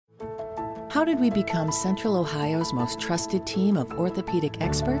How did we become Central Ohio's most trusted team of orthopedic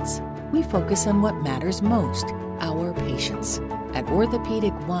experts? We focus on what matters most, our patients. At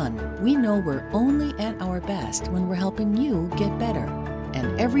Orthopedic One, we know we're only at our best when we're helping you get better.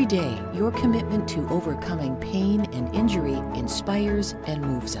 And every day, your commitment to overcoming pain and injury inspires and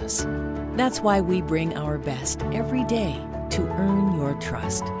moves us. That's why we bring our best every day to earn your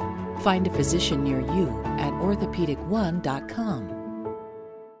trust. Find a physician near you at orthopedic1.com.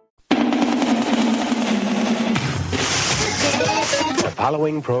 The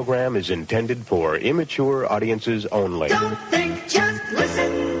following program is intended for immature audiences only. Don't think, just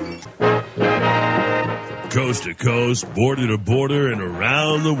listen. From coast to coast, border to border, and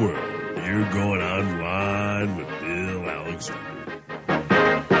around the world, you're going online with Bill Alexander.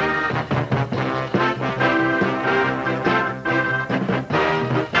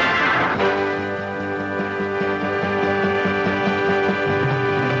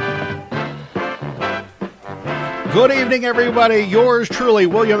 Good evening, everybody. Yours truly,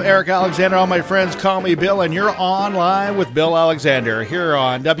 William Eric Alexander. All my friends call me Bill, and you're online with Bill Alexander here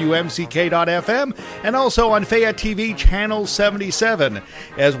on WMCK.FM and also on Fayette TV Channel 77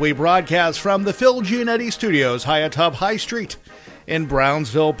 as we broadcast from the Phil Giannetti Studios, Hyatt Hub High Street in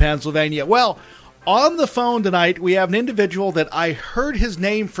Brownsville, Pennsylvania. Well, on the phone tonight, we have an individual that I heard his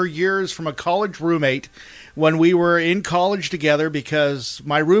name for years from a college roommate when we were in college together, because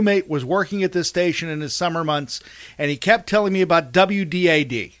my roommate was working at this station in his summer months, and he kept telling me about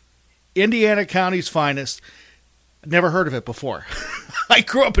WDAD, Indiana County's finest. Never heard of it before. I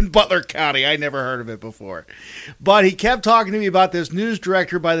grew up in Butler County. I never heard of it before. But he kept talking to me about this news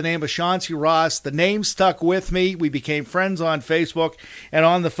director by the name of Chauncey Ross. The name stuck with me. We became friends on Facebook, and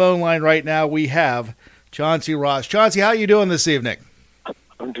on the phone line right now we have Chauncey Ross. Chauncey, how are you doing this evening?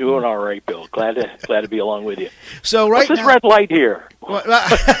 I'm doing all right, Bill. Glad to be along with you. So right What's now, this red light here?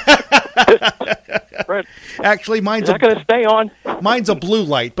 Red. Actually, mine's Is that going to stay on? Mine's a blue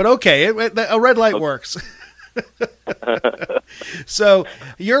light, but okay, a red light works. So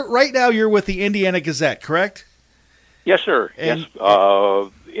you're with the Indiana Gazette, correct? Yes, sir. And,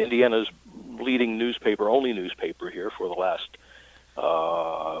 yes. Indiana's leading only newspaper here for the last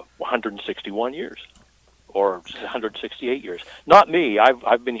 161 years. Or 168 years. Not me.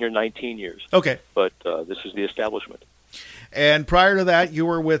 I've been here 19 years. Okay. But this is the establishment. And prior to that, you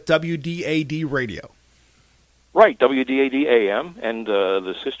were with WDAD Radio. Right, WDAD AM, and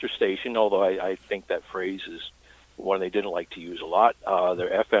the sister station, although I think that phrase is one they didn't like to use a lot, their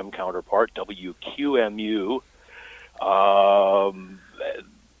FM counterpart, WQMU, at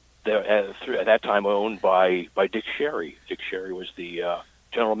that time owned by Dick Sherry. Dick Sherry was the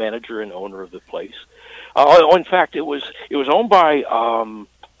general manager and owner of the place. In fact, it was owned by a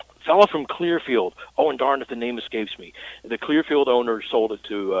fellow from Clearfield. Oh, and darn if the name escapes me. The Clearfield owner sold it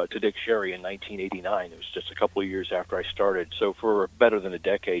to Dick Sherry in 1989. It was just a couple of years after I started. So for better than a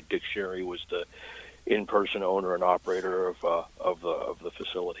decade, Dick Sherry was the in-person owner and operator of the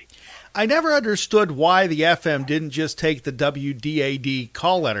facility. I never understood why the FM didn't just take the WDAD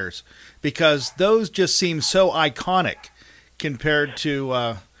call letters, because those just seem so iconic compared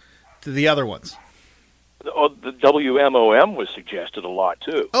to the other ones. The WMOM was suggested a lot,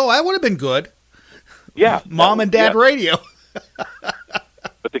 too. Oh, that would have been good. Yeah. Mom and Dad Radio.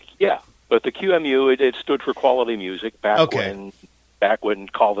 But the QMU, it stood for quality music back when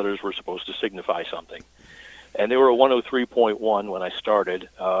call letters were supposed to signify something. And they were a 103.1 when I started.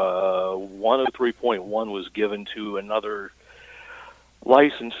 103.1 was given to another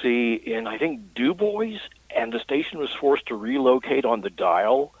licensee in, I think, DuBois, and the station was forced to relocate on the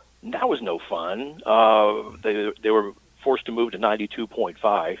dial. That was no fun. They were forced to move to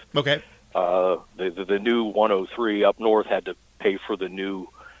 92.5. Okay. The new 103 up north had to pay for the new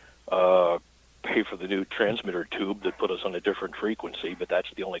transmitter tube that put us on a different frequency, but that's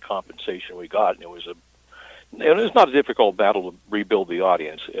the only compensation we got, and it was not a difficult battle to rebuild the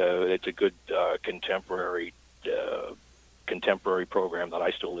audience. It's a good contemporary program that I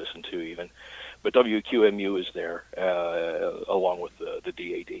still listen to even. But WQMU is there, along with the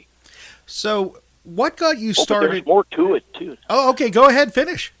DAD. So what got you started? There's more to it, too. Oh, okay. Go ahead.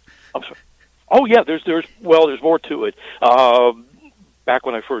 Finish. I'm sorry. Oh, yeah, there's more to it. Back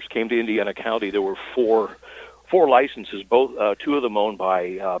when I first came to Indiana County, there were four licenses, both two of them owned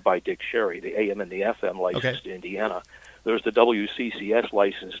by Dick Sherry, the AM and the FM license to Indiana. There's the WCCS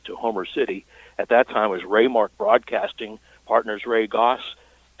license to Homer City. At that time, it was Raymark Broadcasting, partners Ray Goss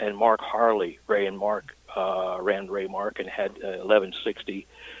and Mark Harley. Ray and Mark ran Raymark and had 1160.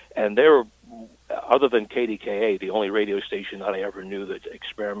 And they were, other than KDKA, the only radio station that I ever knew that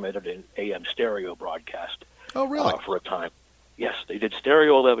experimented in AM stereo broadcast. Oh, really? For a time. Yes, they did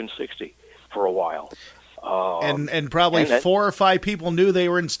stereo 1160. for a while. And probably 4 or 5 people knew they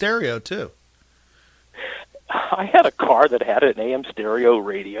were in stereo, too. I had a car that had an AM stereo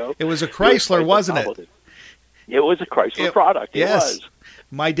radio. It was a Chrysler, wasn't it? It was a Chrysler product. Yes. It was.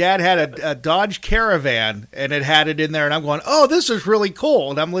 My dad had a Dodge Caravan, and it had it in there, and I'm going, oh, this is really cool.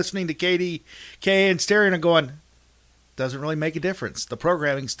 And I'm listening to KDKA in stereo, and I'm going, doesn't really make a difference. The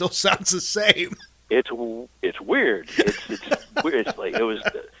programming still sounds the same. It's weird. It's weird. It's like, it was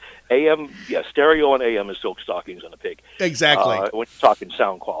AM, stereo and AM is silk stockings on a pig. Exactly. When you're talking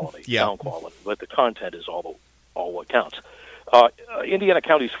sound quality, but the content is all what counts. Indiana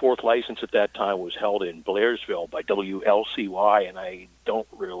County's 4th license at that time was held in Blairsville by WLCY, and I don't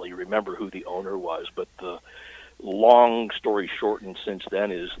really remember who the owner was, but the long story shortened since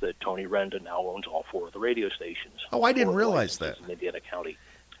then is that Tony Renda now owns all 4 of the radio stations. Oh, I didn't realize that. In Indiana County.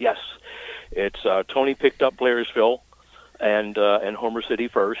 Yes. It's Tony picked up Blairsville and Homer City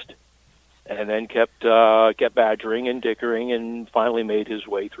first, and then kept badgering and dickering, and finally made his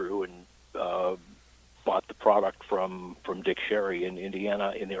way through and bought the product from Dick Sherry in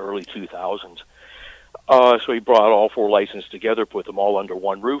Indiana in the early 2000s. So he brought all 4 licenses together, put them all under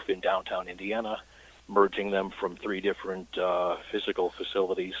one roof in downtown Indiana, merging them from 3 different physical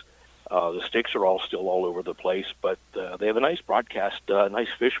facilities. The sticks are all still all over the place, but they have a nice broadcast, nice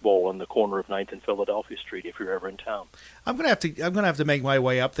fishbowl on the corner of 9th and Philadelphia Street if you're ever in town. I'm gonna have to make my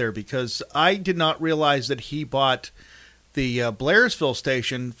way up there, because I did not realize that he bought the Blairsville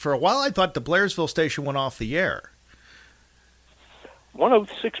station. For a while, I thought the Blairsville station went off the air.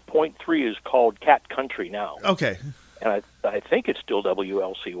 106.3 is called Cat Country now. Okay. And I think it's still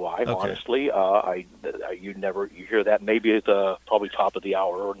WLCY. Okay. Honestly, you hear that maybe at the probably top of the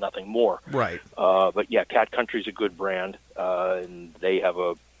hour or nothing more. Right. But yeah, Cat Country's a good brand, and they have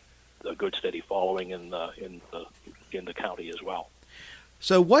a good steady following in the county as well.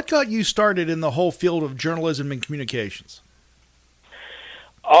 So, what got you started in the whole field of journalism and communications?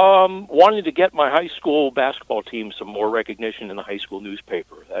 Wanting to get my high school basketball team some more recognition in the high school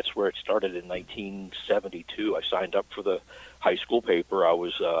newspaper. That's where it started in 1972. I signed up for the high school paper. I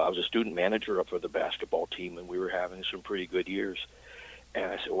was a student manager for the basketball team, and we were having some pretty good years. And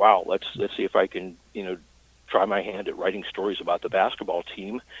I said, "Wow, let's see if I can try my hand at writing stories about the basketball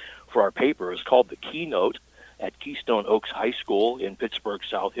team for our paper." It's called The Keynote at Keystone Oaks High School in Pittsburgh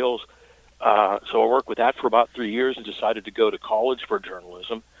South Hills. So I worked with that for about 3 years and decided to go to college for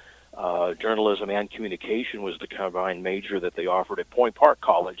journalism. Journalism and communication was the combined major that they offered at Point Park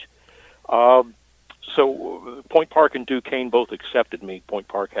College. So Point Park and Duquesne both accepted me. Point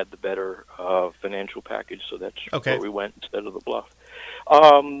Park had the better financial package, so that's where we went instead of the Bluff.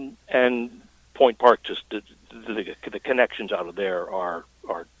 And Point Park, just the connections out of there are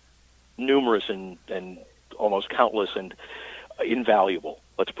numerous and almost countless and invaluable.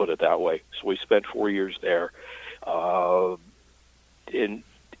 Let's put it that way. So we spent 4 years there,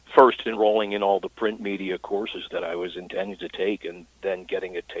 first enrolling in all the print media courses that I was intending to take, and then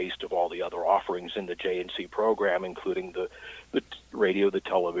getting a taste of all the other offerings in the J&C program, including the radio, the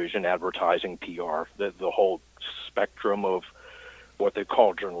television, advertising, PR, the whole spectrum of what they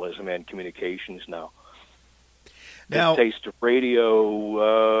call journalism and communications now. The taste of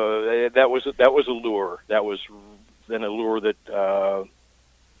radio, that was a lure. That was then a lure that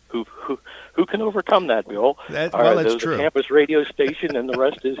who can overcome that, Bill? That's true. The campus radio station, and the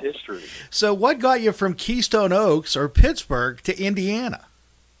rest is history. So what got you from Keystone Oaks or Pittsburgh to Indiana?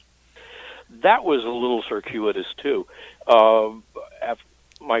 That was a little circuitous, too.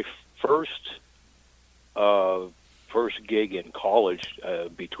 My first gig in college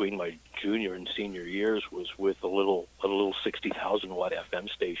between my junior and senior years was with a little 60,000-watt FM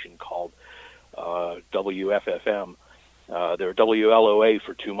station called WFFM. They were WLOA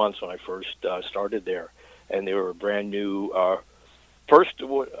for 2 months when I first started there, and they were a brand new first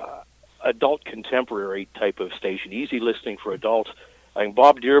adult contemporary type of station, easy listening for adults. I mean,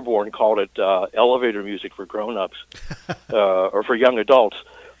 Bob Dearborn called it elevator music for grown-ups or for young adults,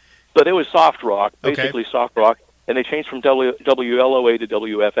 but it was soft rock, basically soft rock. And they changed from WLOA to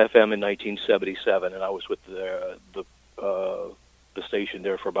WFFM in 1977, and I was with the station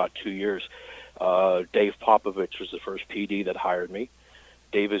there for about 2 years. Dave Popovich was the first PD that hired me.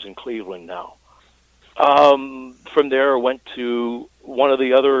 Dave is in Cleveland now. From there, I went to one of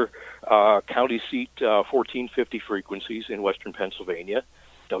the other county seat 1450 frequencies in western Pennsylvania,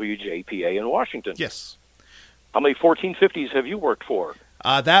 WJPA in Washington. Yes. How many 1450s have you worked for?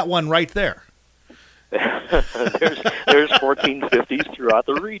 That one right there. There's 1450s throughout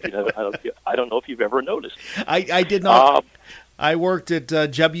the region. I don't know if you've ever noticed. I did not. I worked at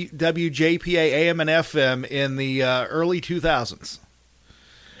WJPA AM and FM in the early 2000s.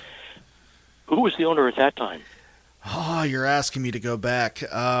 Who was the owner at that time? Oh, you're asking me to go back. His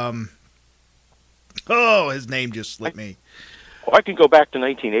name just slipped me. Oh, I can go back to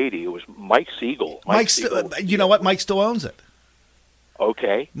 1980. It was Mike Siegel. You know what? Mike still owns it.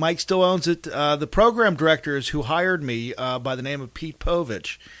 Okay. Mike still owns it. The program directors who hired me by the name of Pete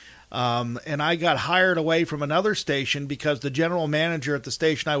Povich, and I got hired away from another station because the general manager at the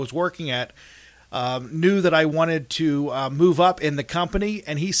station I was working at knew that I wanted to move up in the company,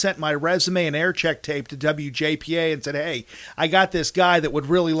 and he sent my resume and air check tape to WJPA and said, hey, I got this guy that would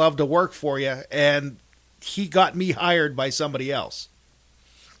really love to work for you, and he got me hired by somebody else.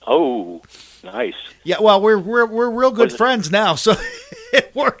 Oh, nice. Yeah, well, we're real good friends now, so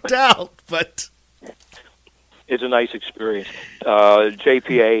it worked out, but... It's a nice experience.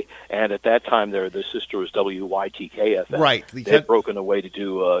 JPA, and at that time, the sister was WYTK FM. Right. They had broken away to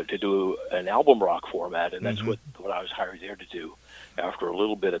do an album rock format, and that's what I was hired there to do. After a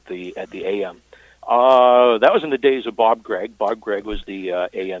little bit at the AM, that was in the days of Bob Gregg. Bob Gregg was the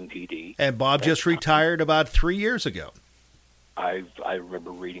AMPD, and Bob just retired about 3 years ago. I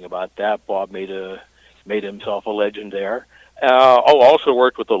remember reading about that. Bob made himself a legend there. Also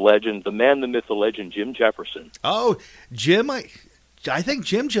worked with the legend, the man, the myth, the legend, Jim Jefferson. Oh, Jim! I think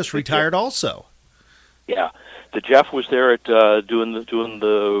Jim just retired also. Yeah, the Jeff was there at doing the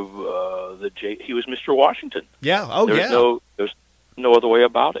he was Mr. Washington. Yeah. Oh, There's no other way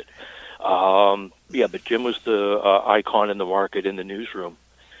about it. But Jim was the icon in the market in the newsroom.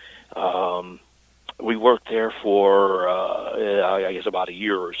 We worked there for I guess about a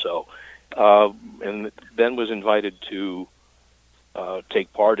year or so, and then was invited to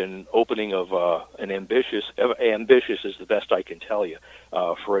take part in opening of an ambitious is the best I can tell you,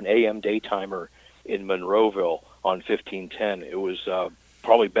 for an AM daytimer in Monroeville on 1510. It was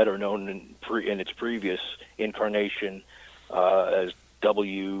probably better known in its previous incarnation as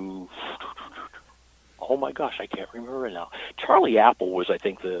W. Oh my gosh, I can't remember now. Charlie Apple was, I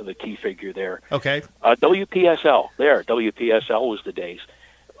think, the key figure there. Okay. WPSL. WPSL was the days.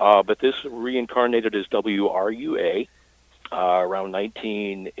 But this reincarnated as WRUA around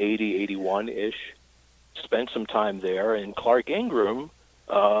 1980, 81-ish. Spent some time there. And Clark Ingram,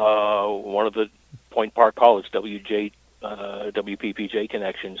 one of the Point Park College WPPJ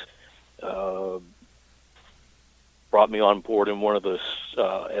connections, brought me on board in one of the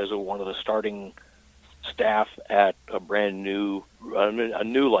starting staff at a new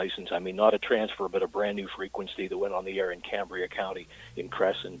license. I mean, not a transfer, but a brand new frequency that went on the air in Cambria County in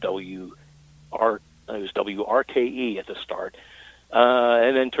Crescent. It was WRKE at the start,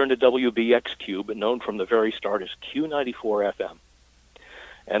 and then turned to WBXQ, but known from the very start as Q94 FM.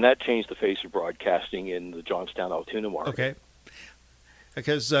 And that changed the face of broadcasting in the Johnstown, Altoona market. Okay.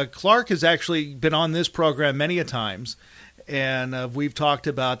 Because Clark has actually been on this program many a times, and we've talked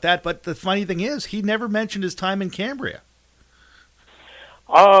about that. But the funny thing is, he never mentioned his time in Cambria.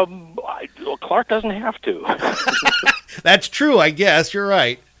 Clark doesn't have to. That's true, I guess. You're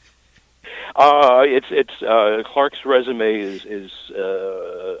right. Clark's resume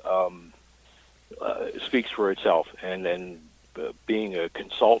speaks for itself, and being a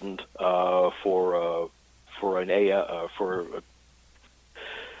consultant for a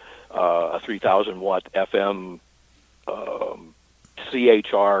 3,000 watt FM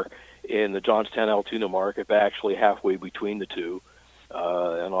CHR in the Johnstown Altoona market, but actually halfway between the two,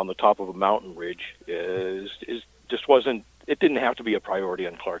 and on the top of a mountain ridge, just wasn't. It didn't have to be a priority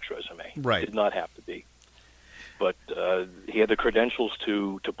on Clark's resume. Right. It did not have to be. But he had the credentials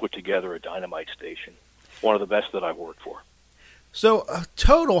to put together a dynamite station, one of the best that I've worked for. So,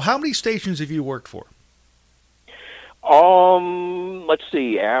 total, how many stations have you worked for? Let's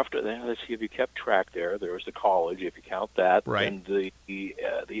see. After that, let's see if you kept track there. There was the college, if you count that, right? And the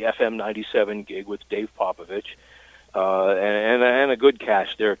FM 97 gig with Dave Popovich, and a good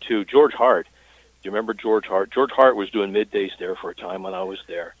cast there too. George Hart. Do you remember George Hart? George Hart was doing middays there for a time when I was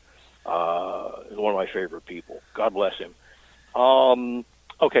there. One of my favorite people. God bless him.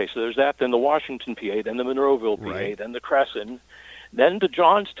 Okay, so there's that. Then the Washington PA, then the Monroeville PA, right. Then the Crescent, then to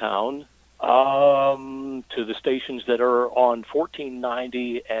Johnstown, to the stations that are on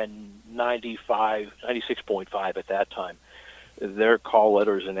 1490 and 96.5 at that time. Their call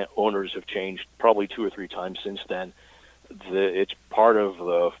letters and owners have changed probably 2 or 3 times since then. It's part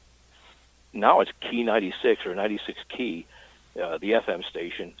of now it's Key 96 or 96 Key, the FM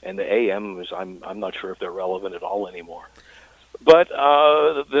station, and the AM is I'm not sure if they're relevant at all anymore. But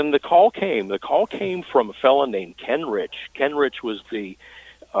then the call came. The call came from a fellow named Ken Rich. Ken Rich was the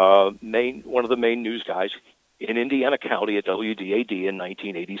one of the main news guys in Indiana County at WDAD in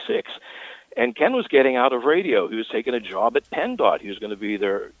 1986. And Ken was getting out of radio. He was taking a job at PennDOT. He was going to be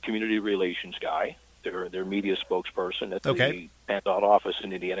their community relations guy, their media spokesperson at the PennDOT office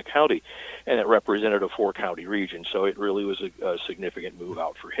in Indiana County, and it represented a 4-county region. So it really was a significant move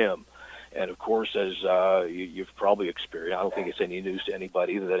out for him. And of course, as you've probably experienced, I don't think it's any news to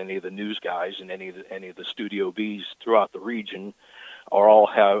anybody that any of the news guys and any of the Studio Bs throughout the region all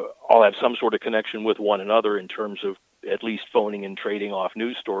have some sort of connection with one another in terms of at least phoning and trading off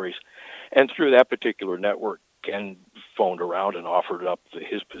news stories. And through that particular network, Ken phoned around and offered up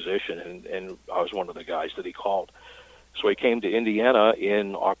his position, and I was one of the guys that he called. So he came to Indiana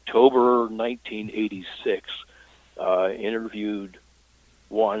in October 1986, interviewed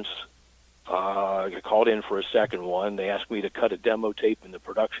once, got called in for a second one. They asked me to cut a demo tape in the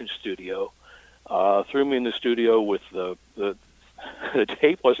production studio, threw me in the studio with the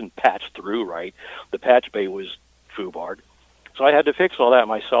tape wasn't patched through right. The patch bay was foobarred. So I had to fix all that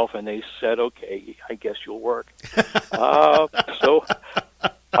myself, and they said, okay, I guess you'll work. I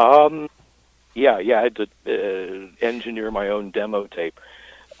had to engineer my own demo tape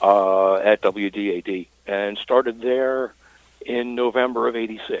at WDAD and started there in November of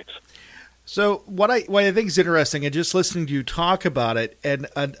 86. So what I think is interesting, and just listening to you talk about it, and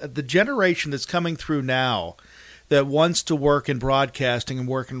the generation that's coming through now that wants to work in broadcasting and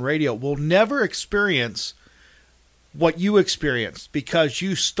work in radio will never experience what you experienced, because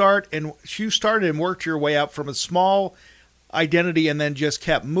you started and worked your way up from a small identity and then just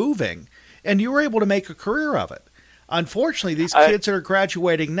kept moving, and you were able to make a career of it. Unfortunately, these kids that are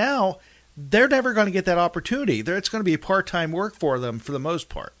graduating now, they're never going to get that opportunity. It's going to be part-time work for them for the most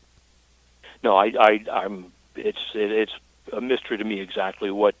part. No, it's a mystery to me exactly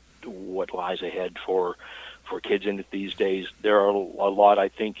what lies ahead for kids in these days. There are a lot, I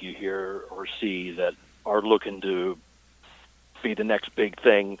think, you hear or see that are looking to be the next big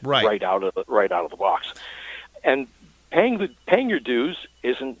thing right out of the box. And paying your dues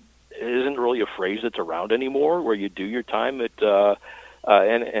isn't really a phrase that's around anymore, where you do your time at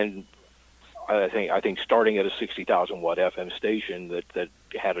and I think starting at a 60,000 watt FM station that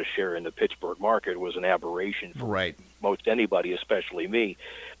had a share in the Pittsburgh market was an aberration for most anybody, especially me.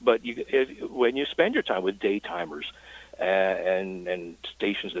 But when you spend your time with daytimers and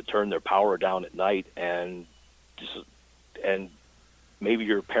stations that turn their power down at night, and maybe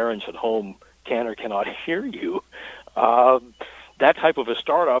your parents at home can or cannot hear you, that type of a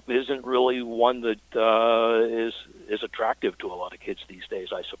startup isn't really one that is attractive to a lot of kids these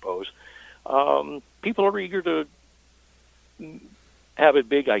days, I suppose. People are eager to have it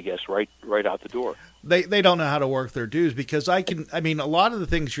big, I guess, right out the door. They don't know how to work their dues, because a lot of the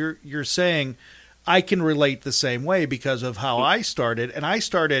things you're saying, I can relate the same way because of how I started, and I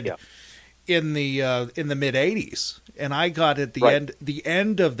started in the mid '80s, and I got at the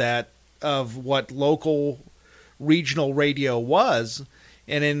end of that, of what local regional radio was,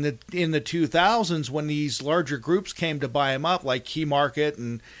 and in the 2000s, when these larger groups came to buy them up, like Key Market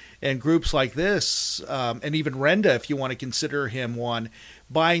and groups like this, and even Renda, if you want to consider him one,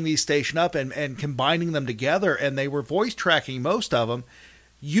 buying these stations up and combining them together, and they were voice tracking most of them.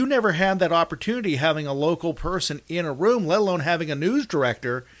 You never had that opportunity having a local person in a room, let alone having a news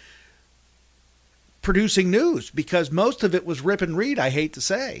director producing news, because most of it was rip and read, I hate to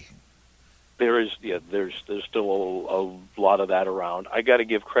say. There's still a lot of that around. I got to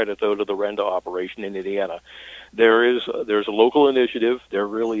give credit, though, to the Renda operation in Indiana. There's a local initiative. There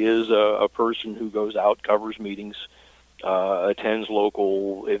really is a person who goes out, covers meetings, attends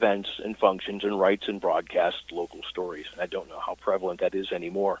local events and functions, and writes and broadcasts local stories. And I don't know how prevalent that is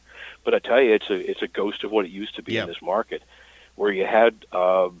anymore, but I tell you, it's a ghost of what it used to be in this market, where you had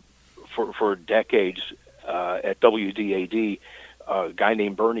for decades at WDAD a guy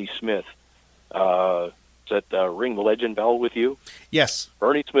named Bernie Smith. Does that ring the legend bell with you? Yes.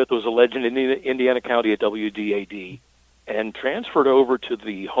 Bernie Smith was a legend in Indiana County at WDAD, and transferred over to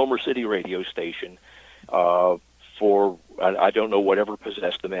the Homer City radio station for, I don't know, whatever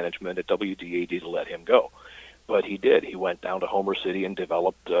possessed the management at WDAD to let him go. But he did. He went down to Homer City and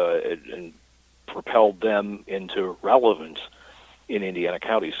developed and propelled them into relevance in Indiana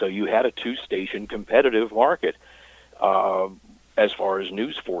County. So you had a two-station competitive market as far as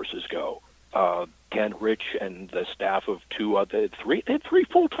news forces go. Ken Rich and the staff of they had three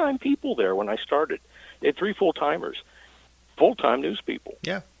full-time people there when I started. They had three full-timers, full-time news people.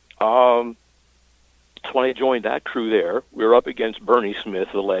 Yeah. So when I joined that crew there, we were up against Bernie Smith,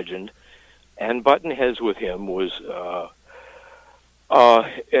 the legend, and button heads with him was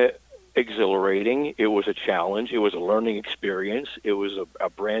exhilarating. It was a challenge. It was a learning experience. It was a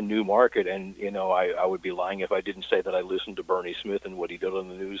brand new market, and I would be lying if I didn't say that I listened to Bernie Smith and what he did on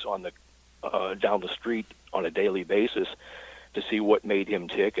the news on the down the street on a daily basis to see what made him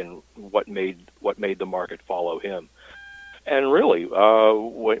tick and what made the market follow him. And really,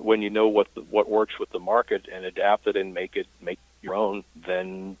 when you know what works with the market and adapt it and make your own,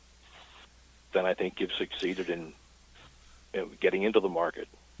 then I think you've succeeded in getting into the market.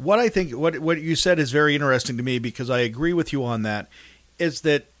 What I think, what you said is very interesting to me, because I agree with you on that, is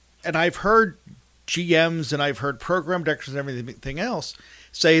that, and I've heard GMs and I've heard program directors and everything else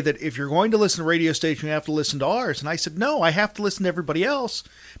say that if you're going to listen to a radio station, you have to listen to ours. And I said, no, I have to listen to everybody else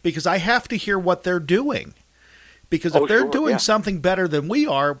because I have to hear what they're doing. Because if they're doing something better than we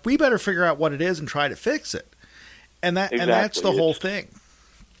are, we better figure out what it is and try to fix it. And that's the whole thing.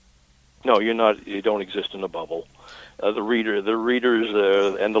 No, you're not. You don't exist in a bubble. The readers,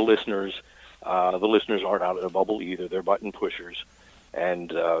 and the listeners aren't out in a bubble either. They're button pushers,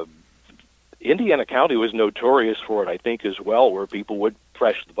 and Indiana County was notorious for it, I think, as well, where people would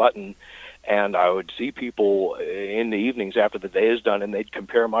press the button, and I would see people in the evenings after the day is done, and they'd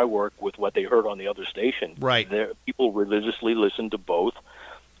compare my work with what they heard on the other station. Right. People religiously listened to both,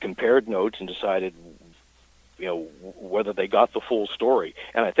 compared notes, and decided, whether they got the full story.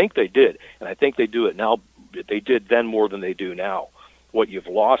 And I think they did, and I think they do it now. They did then more than they do now. What you've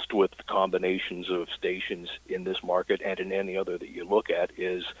lost with the combinations of stations in this market and in any other that you look at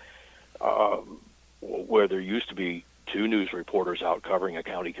is where there used to be two news reporters out covering a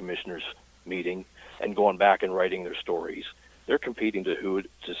county commissioner's meeting and going back and writing their stories. They're competing to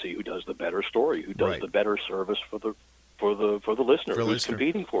see who does the better story, who does the better service for the listener, who's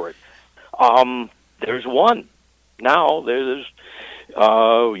competing for it. There's one now. There's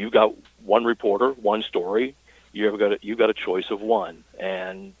you've got one reporter, one story. You've got a choice of one,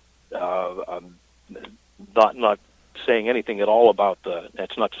 and I'm not saying anything at all about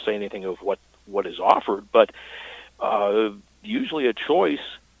that's not to say anything of what is offered, but usually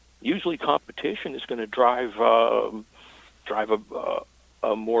competition is going to drive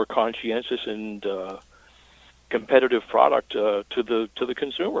a more conscientious and competitive product to the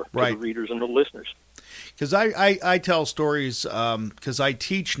consumer, to the readers and the listeners. Because I tell stories because I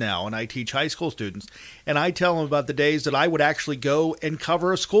teach now, and I teach high school students, and I tell them about the days that I would actually go and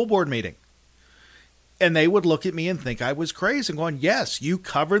cover a school board meeting. And they would look at me and think I was crazy. And going, yes, you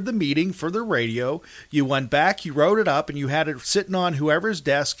covered the meeting for the radio. You went back, you wrote it up, and you had it sitting on whoever's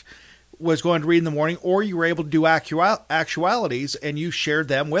desk was going to read in the morning, or you were able to do actualities, and you shared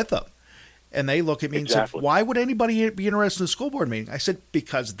them with them. And they look at me and said, why would anybody be interested in a school board meeting? I said,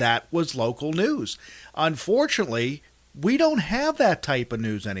 because that was local news. Unfortunately, we don't have that type of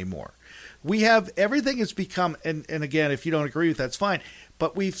news anymore. We have, everything has become, and again, if you don't agree with that, that's fine,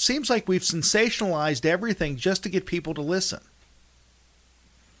 but seems like we've sensationalized everything just to get people to listen.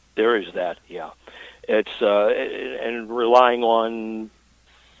 There is that, yeah. It's, and relying on,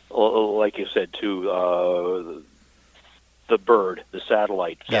 like you said, too, the bird, the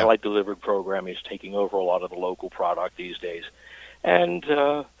satellite delivered programming is taking over a lot of the local product these days. And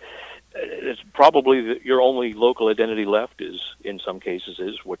it's probably your only local identity left is, in some cases,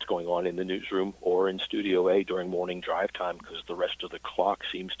 is what's going on in the newsroom or in Studio A during morning drive time, because the rest of the clock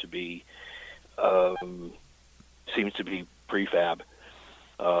seems to be prefab.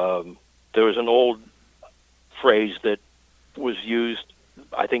 There was an old phrase that was used,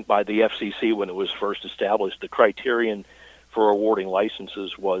 I think, by the FCC when it was first established. The criterion for awarding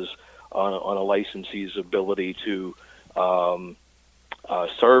licenses was on a licensee's ability to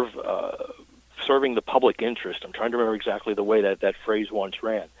serving the public interest. I'm trying to remember exactly the way that phrase once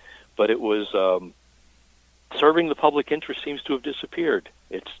ran, but it was serving the public interest seems to have disappeared.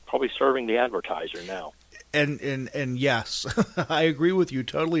 It's probably serving the advertiser now. And yes, I agree with you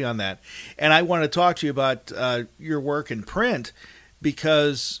totally on that. And I want to talk to you about your work in print,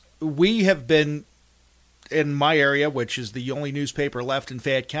 because we have been, in my area, which is the only newspaper left in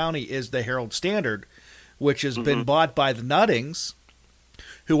Fayette County, is the Herald Standard, which has been bought by the Nuttings,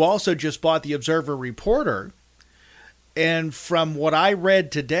 who also just bought the Observer Reporter. And from what I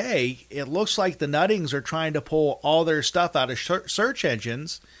read today, it looks like the Nuttings are trying to pull all their stuff out of search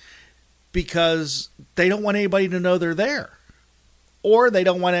engines because they don't want anybody to know they're there. Or they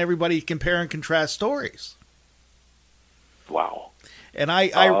don't want everybody to compare and contrast stories. Wow. And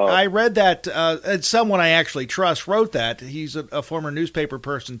I read that someone I actually trust wrote that. He's a former newspaper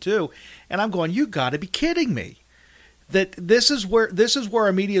person too, and I'm going, you got to be kidding me! That this is where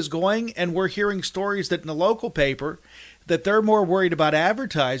our media is going, and we're hearing stories that in the local paper that they're more worried about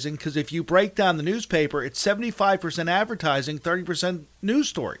advertising, because if you break down the newspaper, it's 75% advertising, 30% news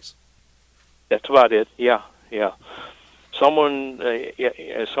stories. That's about it. Yeah. Someone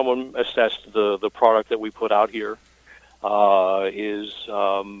assessed the product that we put out here is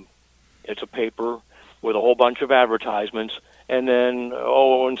it's a paper with a whole bunch of advertisements, and then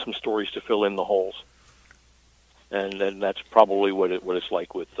and some stories to fill in the holes. And then that's probably what it's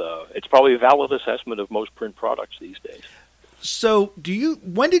like with. It's probably a valid assessment of most print products these days. So,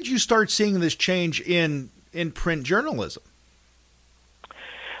 when did you start seeing this change in print journalism?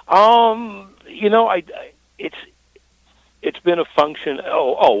 It's been a function.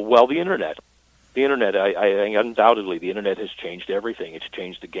 Well, the internet. The internet, I undoubtedly, the internet has changed everything. It's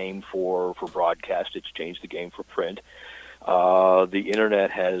changed the game for broadcast. It's changed the game for print. The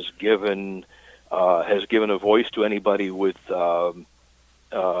internet has given a voice to anybody with a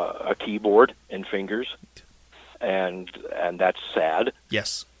keyboard and fingers, and that's sad.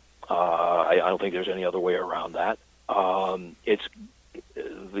 Yes. I don't think there's any other way around that. It's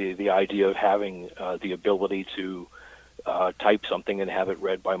the idea of having the ability to type something and have it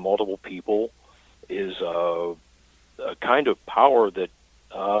read by multiple people is a kind of power that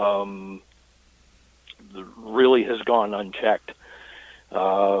really has gone unchecked.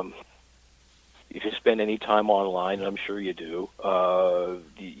 If you spend any time online, and I'm sure you do,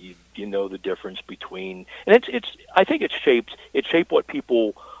 you know the difference between, and I think it's shaped what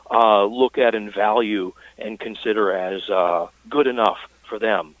people look at and value and consider as good enough for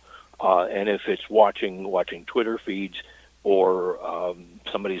them. And if it's watching Twitter feeds or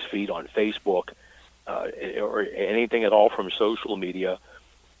somebody's feed on Facebook, or anything at all from social media,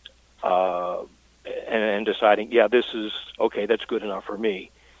 and deciding, this is okay, that's good enough for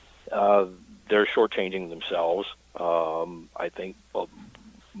me. They're shortchanging themselves, I think,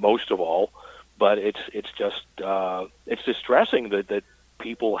 most of all. But it's just it's distressing that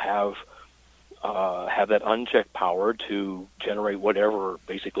people have that unchecked power to generate whatever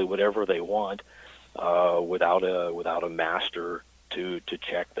they want, without a master to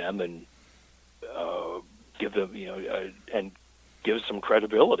check them and give them and give some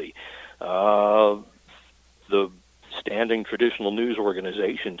credibility. The standing traditional news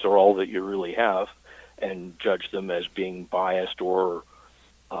organizations are all that you really have, and judge them as being biased or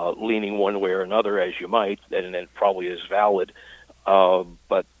leaning one way or another, as you might, and it probably is valid.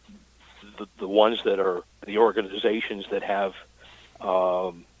 But the ones that are the organizations that have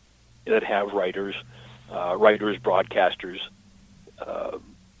writers, broadcasters,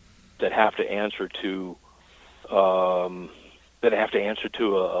 that have to answer to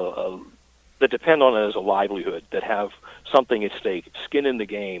that depend on it as a livelihood, that have something at stake, skin in the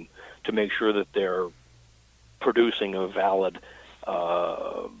game, to make sure that they're producing a valid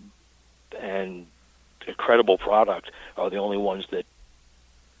and a credible product, are the only ones that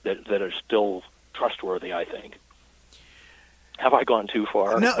are still trustworthy, I think. Have I gone too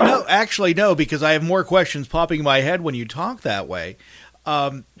far? No, actually, no, because I have more questions popping in my head when you talk that way.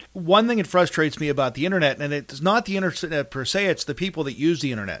 One thing that frustrates me about the internet, and it's not the internet per se, it's the people that use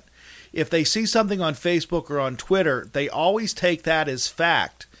the internet. If they see something on Facebook or on Twitter, they always take that as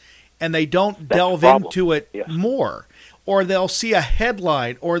fact, and they don't delve into it more. Or they'll see a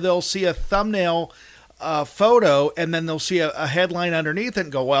headline, or they'll see a thumbnail photo, and then they'll see a headline underneath it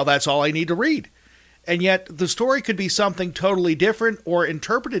and go, well, that's all I need to read. And yet the story could be something totally different or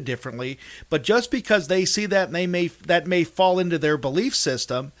interpreted differently, but just because they see that and that may fall into their belief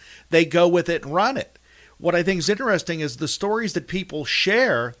system, they go with it and run it. What I think is interesting is the stories that people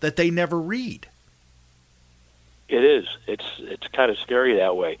share that they never read. It is. It's kind of scary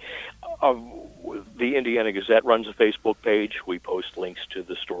that way. The Indiana Gazette runs a Facebook page. We post links to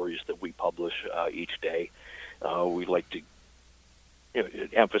the stories that we publish each day. We like to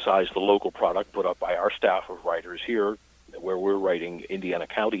emphasize the local product put up by our staff of writers here, where we're writing Indiana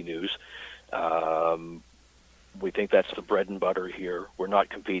County news. We think that's the bread and butter here. We're not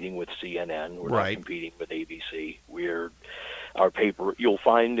competing with CNN. We're not competing with ABC. Our paper. You'll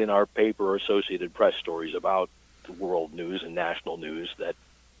find in our paper Associated Press stories about the world news and national news.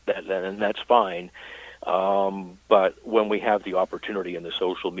 And that's fine. But when we have the opportunity in the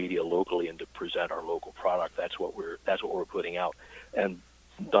social media locally and to present our local product, that's what we're putting out. And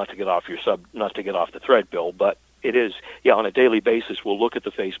not to get off the thread, Bill, but it is, on a daily basis, we'll look at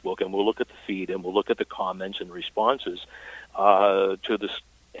the Facebook and we'll look at the feed and we'll look at the comments and responses to the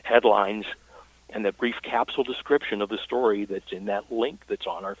headlines and the brief capsule description of the story that's in that link that's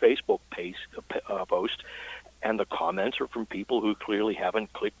on our Facebook post. And the comments are from people who clearly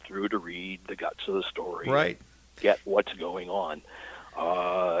haven't clicked through to read the guts of the story, get what's going on,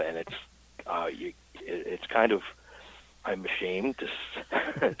 and it's kind of, I'm ashamed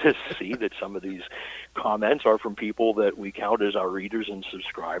to see that some of these comments are from people that we count as our readers and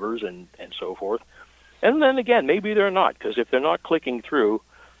subscribers and so forth. And then again, maybe they're not, because if they're not clicking through,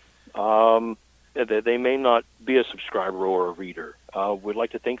 they may not be a subscriber or a reader. We'd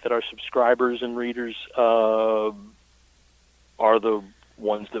like to think that our subscribers and readers are the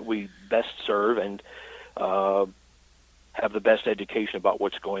ones that we best serve and have the best education about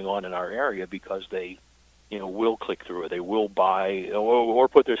what's going on in our area, because they, will click through it. They will buy or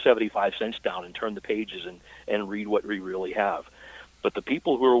put their 75 cents down and turn the pages and read what we really have. But the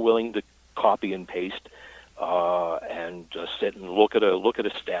people who are willing to copy and paste and sit and look at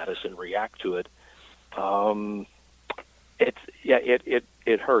a status and react to it,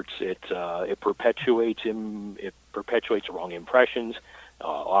 it hurts. It perpetuates wrong impressions.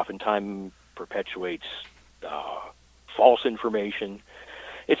 Oftentimes perpetuates false information.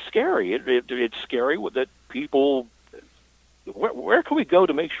 It's scary. It's scary that people. Where can we go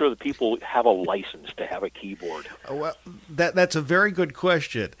to make sure that people have a license to have a keyboard? Well, that's a very good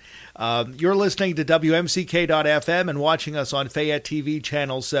question. You're listening to WMCK.FM and watching us on Fayette TV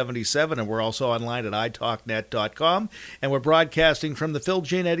Channel 77, and we're also online at italknet.com, and we're broadcasting from the Phil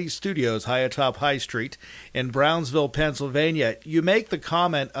Giannetti Studios, high atop High Street in Brownsville, Pennsylvania. You make the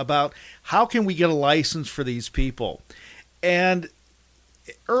comment about how can we get a license for these people? And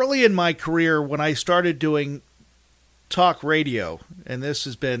early in my career, when I started doing talk radio, and this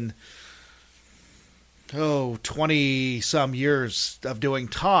has been 20 some years of doing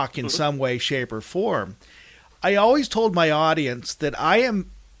talk in some way, shape, or form, I always told my audience that I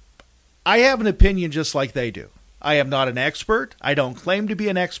have an opinion just like they do. I am not an expert. I don't claim to be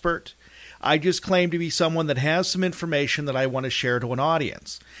an expert. I just claim to be someone that has some information that I want to share to an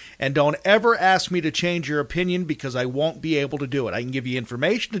audience. And don't ever ask me to change your opinion, because I won't be able to do it. I can give you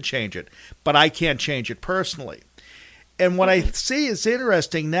information to change it, but I can't change it personally. And what I see is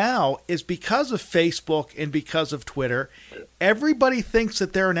interesting now is because of Facebook and because of Twitter, everybody thinks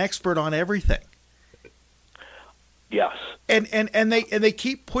that they're an expert on everything. Yes. And they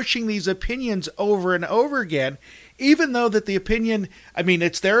keep pushing these opinions over and over again, even though that the opinion, I mean,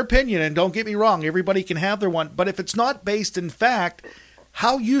 it's their opinion, and don't get me wrong, everybody can have their one, but if it's not based in fact,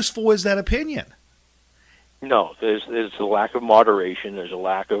 how useful is that opinion? No, there's a lack of moderation. There's a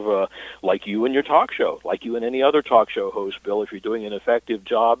lack of, like you and your talk show, like you and any other talk show host, Bill. If you're doing an effective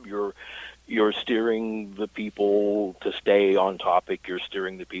job, you're steering the people to stay on topic. You're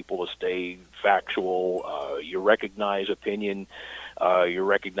steering the people to stay factual. You recognize opinion. You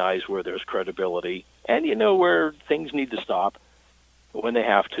recognize where there's credibility, and you know where things need to stop when they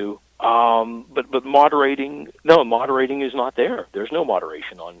have to. But moderating is not there. There's no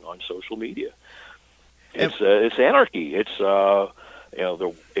moderation on social media. It's anarchy. It's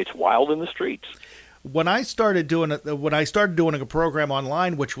it's wild in the streets. When I started doing a program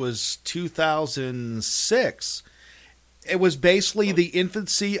online, which was 2006, it was basically the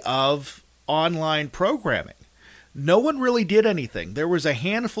infancy of online programming. No one really did anything. There was a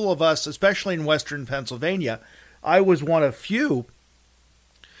handful of us, especially in Western Pennsylvania. I was one of few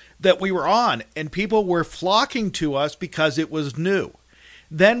that we were on, and people were flocking to us because it was new.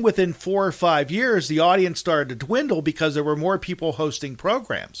 Then within 4 or 5 years, the audience started to dwindle because there were more people hosting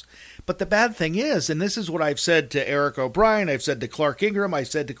programs. But the bad thing is, and this is what I've said to Eric O'Brien, I've said to Clark Ingram, I've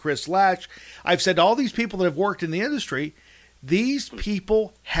said to Chris Lash, I've said to all these people that have worked in the industry, these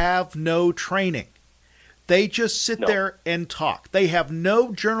people have no training. They just sit there and talk. They have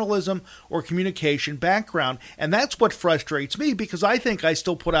no journalism or communication background, and that's what frustrates me, because I think I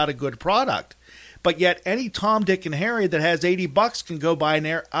still put out a good product. But yet any Tom, Dick, and Harry that has $80 can go buy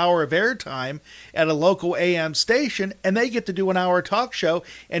an hour of airtime at a local AM station, and they get to do an hour talk show,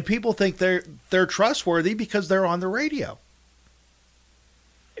 and people think they're trustworthy because they're on the radio.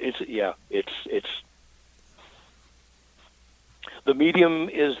 It's the medium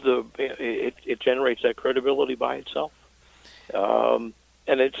is it generates that credibility by itself, and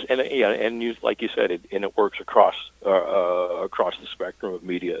you, like you said, it works across the spectrum of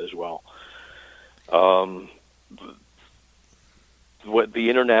media as well. What the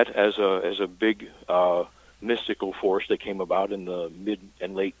internet as a big mystical force that came about in the mid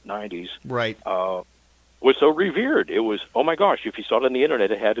and late 90s, right, was so revered. It was, oh my gosh, if you saw it on the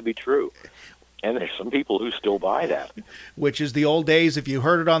internet, it had to be true. And there's some people who still buy that. Which is the old days, if you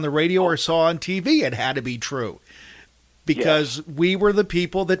heard it on the radio or saw on TV, it had to be true. Because we were the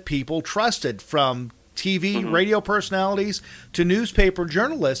people that people trusted, from TV, radio personalities to newspaper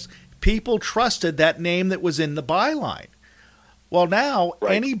journalists. People trusted that name that was in the byline. Well, now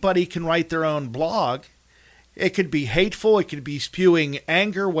anybody can write their own blog. It could be hateful, it could be spewing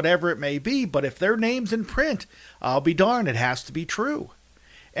anger, whatever it may be, but if their name's in print, I'll be darned, it has to be true.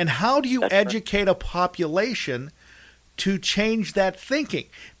 And how do you educate a population to change that thinking?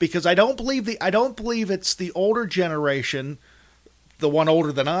 Because I don't believe it's the older generation, the one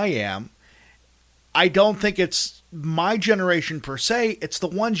older than I am. I don't think it's my generation per se, it's the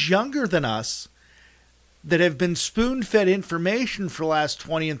ones younger than us that have been spoon-fed information for the last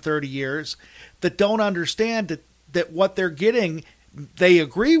 20 and 30 years that don't understand that what they're getting they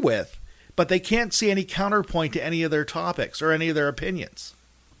agree with, but they can't see any counterpoint to any of their topics or any of their opinions.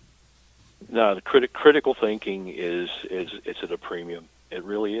 No, the critical thinking is it's at a premium. It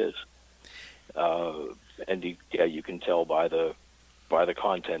really is, and you can tell by the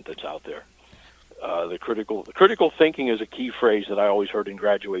content that's out there. The critical thinking is a key phrase that I always heard in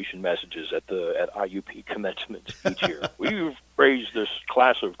graduation messages at IUP commencement each year. We've raised this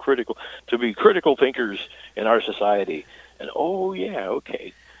class of critical thinkers in our society, and oh yeah,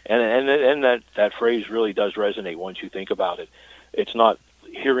 okay, and that phrase really does resonate once you think about it. It's not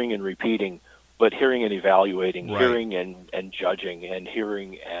hearing and repeating, but hearing and evaluating, right. Hearing and judging, and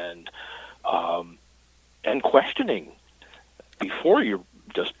hearing and questioning before you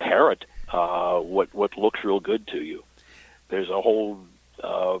just parrot what looks real good to you. There's a whole,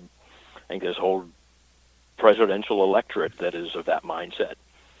 I think there's a whole presidential electorate that is of that mindset.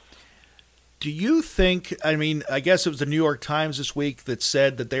 Do you think, I mean, I guess it was the New York Times this week that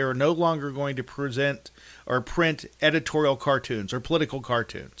said that they are no longer going to present or print editorial cartoons or political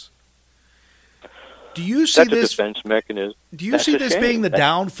cartoons. Do you see That's this a defense mechanism? Do you That's see a this shame. being the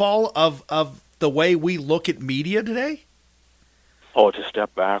downfall of the way we look at media today? Oh, it's a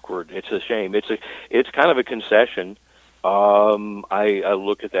step backward. It's a shame. It's kind of a concession. I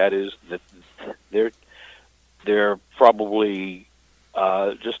look at that as that they're probably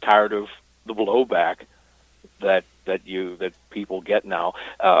just tired of the blowback that people get now.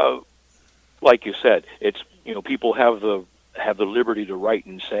 Like you said, it's people have the liberty to write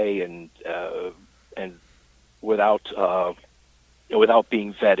and say and without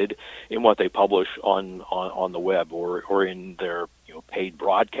being vetted in what they publish on the web or in their paid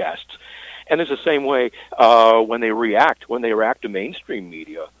broadcasts. And it's the same way when they react to mainstream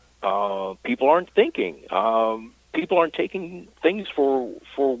media. People aren't thinking. People aren't taking things for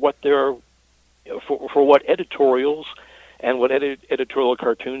what they're for what editorials and what editorial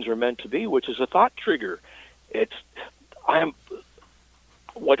cartoons are meant to be, which is a thought trigger.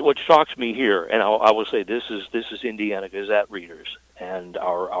 What shocks me here, and I will say this is Indiana Gazette readers and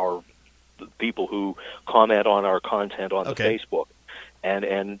our people who comment on our content on the Facebook and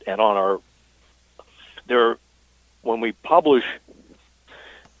on when we publish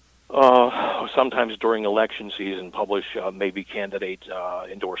sometimes during election season publish maybe candidate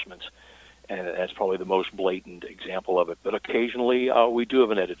endorsements, and that's probably the most blatant example of it. But occasionally we do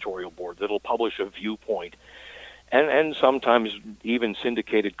have an editorial board that'll publish a viewpoint. And sometimes even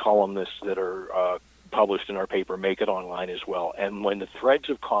syndicated columnists that are published in our paper make it online as well. And when the threads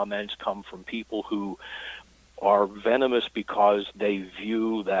of comments come from people who are venomous because they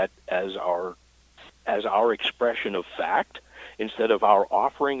view that as our expression of fact, instead of our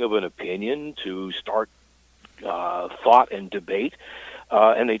offering of an opinion to start thought and debate,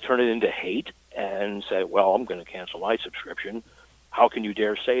 and they turn it into hate and say, well, I'm going to cancel my subscription. How can you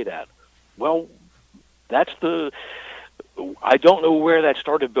dare say that? Well, I don't know where that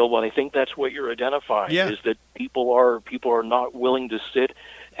started, Bill, but I think that's what you're identifying, is that people are not willing to sit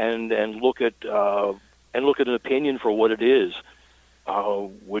and look at an opinion for what it is,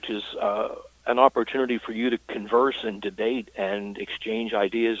 which is an opportunity for you to converse and debate and exchange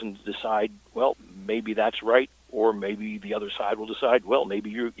ideas and decide, well, maybe that's right, or maybe the other side will decide, well, maybe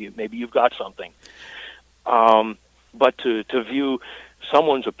you've got something. But to view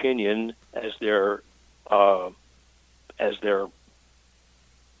someone's opinion as their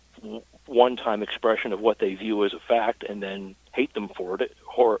one-time expression of what they view as a fact, and then hate them for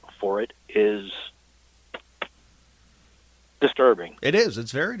it is disturbing. It is.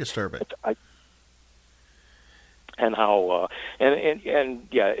 It's very disturbing. And how and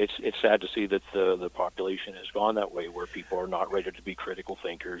yeah, it's sad to see that the population has gone that way, where people are not ready to be critical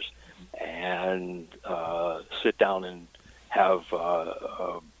thinkers and sit down and have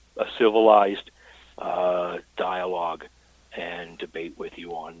a civilized dialogue and debate with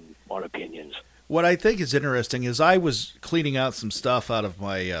you on opinions. What I think is interesting is I was cleaning out some stuff out of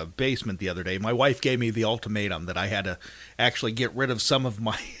my basement the other day. My wife gave me the ultimatum that I had to actually get rid of some of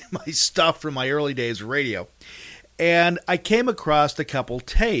my stuff from my early days of radio. And I came across a couple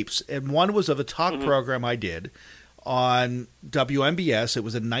tapes, and one was of a talk program I did on WMBS. It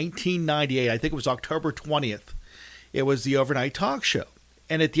was in 1998. I think it was October 20th. It was the overnight talk show.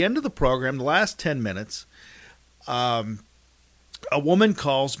 And at the end of the program, the last 10 minutes, a woman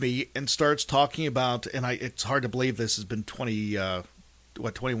calls me and starts talking about, and it's hard to believe this has been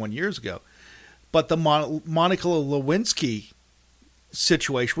 21 years ago, but the Monica Lewinsky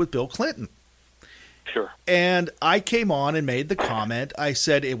situation with Bill Clinton. Sure. And I came on and made the comment. I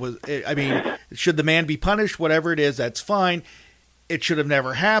said should the man be punished? Whatever it is, that's fine. It should have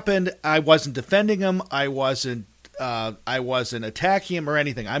never happened. I wasn't defending him. I wasn't attacking him or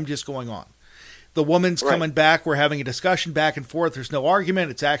anything. I'm just going on. The woman's coming back. We're having a discussion back and forth. There's no argument.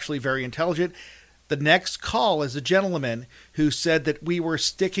 It's actually very intelligent. The next call is a gentleman who said that we were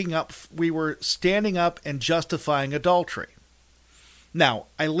standing up and justifying adultery. Now,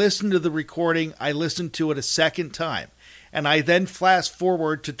 I listened to the recording. I listened to it a second time. And I then flash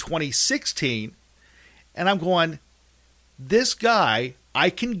forward to 2016, and I'm going, this guy, I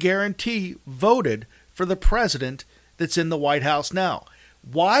can guarantee, voted for the president that's in the White House now.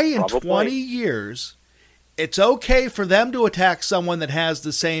 Why in 20 years it's okay for them to attack someone that has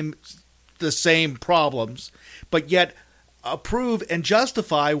the same problems, but yet approve and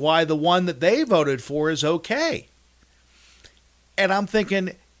justify why the one that they voted for is okay? And I'm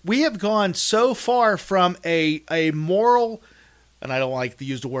thinking, we have gone so far from a moral, and I don't like to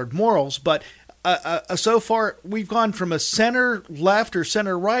use the word morals, but so far we've gone from a center left or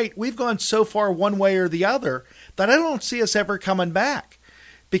center right. We've gone so far one way or the other that I don't see us ever coming back.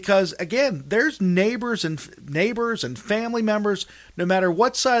 Because, again, there's neighbors and family members, no matter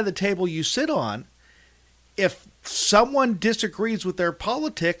what side of the table you sit on, if someone disagrees with their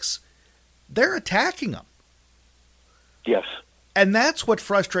politics, they're attacking them. Yes. And that's what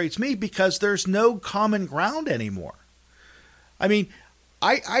frustrates me, because there's no common ground anymore. I mean,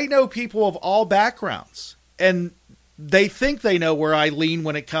 I know people of all backgrounds, and they think they know where I lean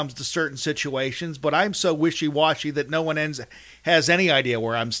when it comes to certain situations, but I'm so wishy-washy that no one has any idea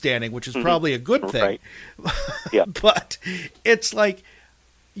where I'm standing, which is probably a good thing. Right. Yeah. But it's like,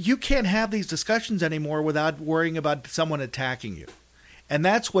 you can't have these discussions anymore without worrying about someone attacking you. And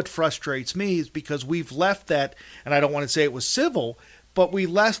that's what frustrates me, is because we've left that, and I don't want to say it was civil, but we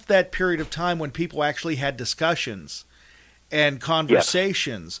left that period of time when people actually had discussions and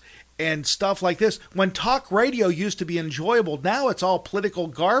conversations. Yes. And stuff like this. When talk radio used to be enjoyable, now it's all political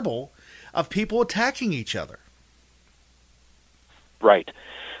garble of people attacking each other. Right.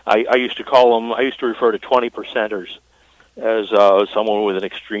 I used to refer to 20%ers as someone with an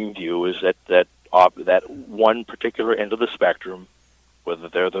extreme view, is that one particular end of the spectrum, whether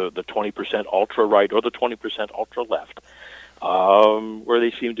they're the 20% ultra-right or the 20% ultra-left, where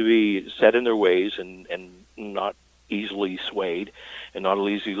they seem to be set in their ways and not easily swayed and not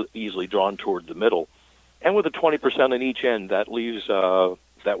easily drawn toward the middle. And with a 20% on each end, that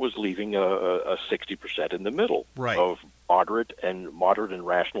was leaving a 60% in the middle, right, of moderate and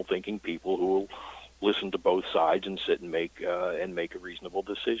rational thinking people who will listen to both sides and sit and make a reasonable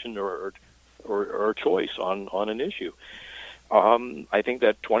decision or choice on an issue. I think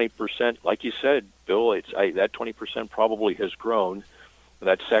that 20%, like you said, Bill, that 20% probably has grown.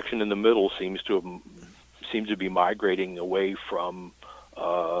 That section in the middle seems to be migrating away from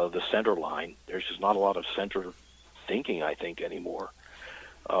the center line. There's just not a lot of center thinking, I think, anymore,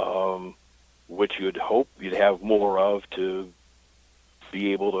 which you'd hope you'd have more of to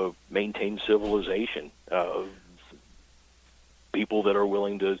be able to maintain civilization. People that are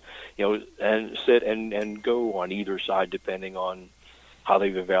willing to, and sit and go on either side depending on how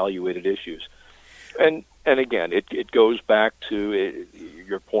they've evaluated issues. And again, it goes back to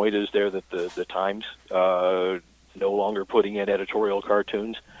your point is there that the Times no longer putting in editorial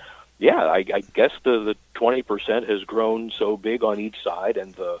cartoons. Yeah, I guess the 20% has grown so big on each side,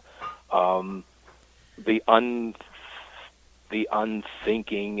 and the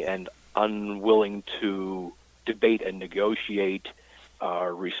unthinking and unwilling to debate and negotiate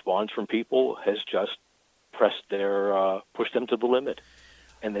response from people has just pushed them to the limit,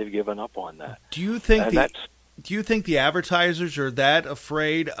 and they've given up on that. Do you think the advertisers are that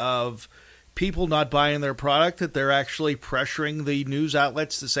afraid of people not buying their product that they're actually pressuring the news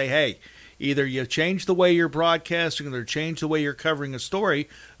outlets to say, hey, either you change the way you're broadcasting or change the way you're covering a story,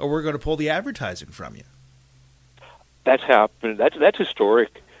 or we're going to pull the advertising from you? That's happened. That's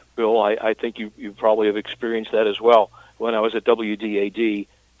historic, Bill. I think you probably have experienced that as well. When I was at WDAD,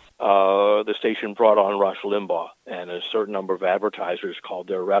 the station brought on Rush Limbaugh, and a certain number of advertisers called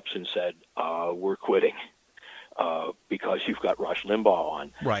their reps and said, we're quitting because you've got Rush Limbaugh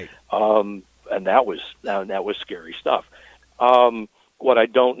on. Right. And that was scary stuff. What I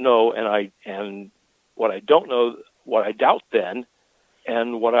don't know, what I doubt then,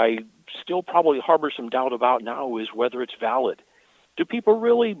 and what I still probably harbor some doubt about now, is whether it's valid. Do people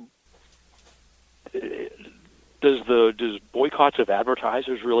really? Does boycotts of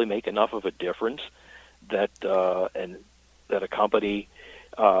advertisers really make enough of a difference that a company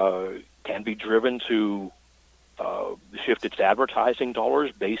can be driven to shift its advertising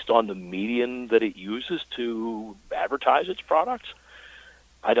dollars based on the medium that it uses to advertise its products?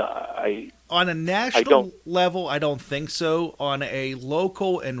 On a national level, I don't think so. On a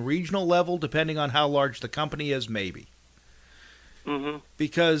local and regional level, depending on how large the company is, maybe. Mm-hmm.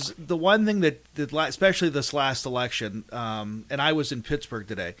 Because the one thing that especially this last election, and I was in Pittsburgh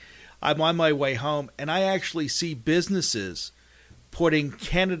today, I'm on my way home, and I actually see businesses putting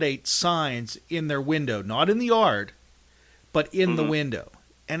candidate signs in their window, not in the yard, but in the window.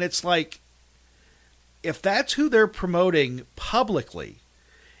 And it's like, if that's who they're promoting publicly,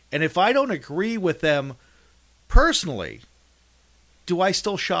 and if I don't agree with them personally, do I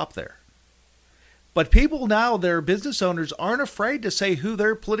still shop there? But people now, their business owners, aren't afraid to say who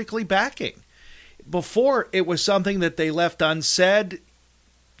they're politically backing. Before, it was something that they left unsaid.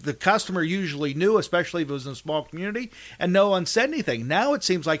 The customer usually knew, especially if it was in a small community, and no one said anything. Now it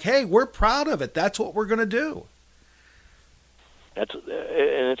seems like, hey, we're proud of it. That's what we're going to do. And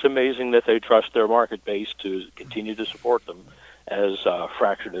it's amazing that they trust their market base to continue to support them, as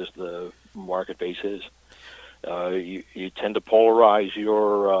fractured as the market base is. You tend to polarize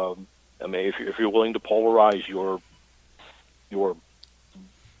your. If you're willing to polarize your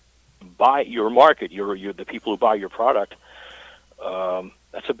market, the people who buy your product,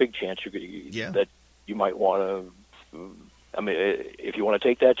 that's a big chance that you might want to. If you want to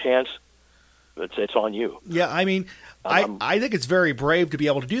take that chance, it's on you. Yeah, I think it's very brave to be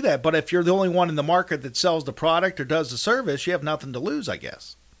able to do that. But if you're the only one in the market that sells the product or does the service, you have nothing to lose, I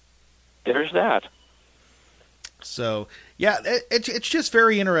guess. There's that. So, yeah, it's just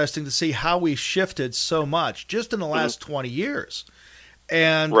very interesting to see how we shifted so much just in the last 20 years.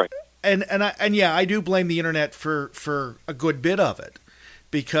 And right. And I do blame the internet for a good bit of it,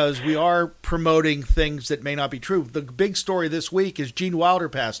 because we are promoting things that may not be true. The big story this week is Gene Wilder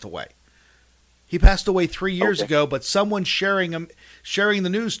passed away. He passed away 3 years ago, but someone's sharing the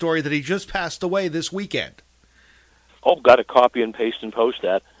news story that he just passed away this weekend. Oh, got to copy and paste and post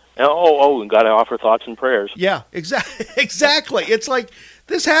that. And got to offer thoughts and prayers. Yeah, exactly. It's like,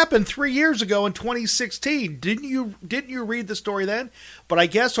 this happened 3 years ago in 2016. Didn't you read the story then? But I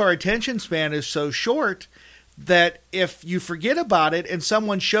guess our attention span is so short that if you forget about it and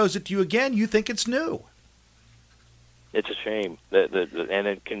someone shows it to you again, you think it's new. It's a shame, and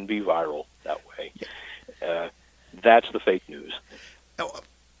it can be viral that way. That's the fake news.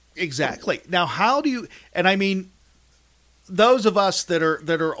 Exactly. Now, how do you? And those of us that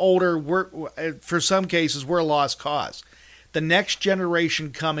are older, for some cases, we're a lost cause. The next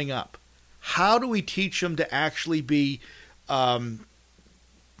generation coming up, how do we teach them to actually be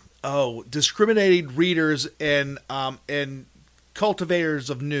discriminated readers and cultivators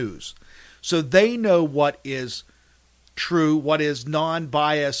of news, so they know what is true, what is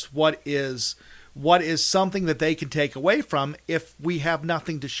non-biased, what is something that they can take away from if we have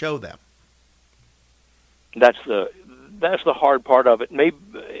nothing to show them? That's the hard part of it. Maybe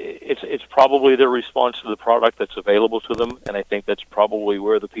it's probably their response to the product that's available to them, and I think that's probably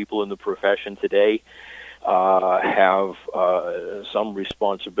where the people in the profession today have some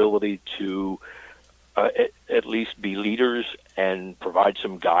responsibility to at least be leaders and provide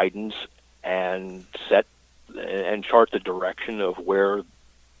some guidance and set and chart the direction of where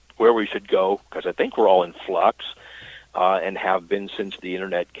we should go, because I think we're all in flux and have been since the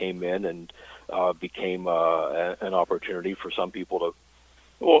internet came in and became an opportunity for some people to.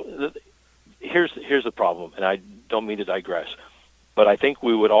 Well, here's the problem, and I don't mean to digress, but I think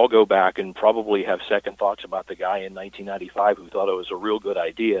we would all go back and probably have second thoughts about the guy in 1995 who thought it was a real good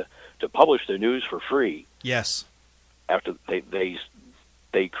idea to publish their news for free. Yes. After they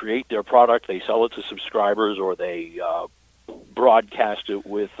create their product, they sell it to subscribers, or they broadcast it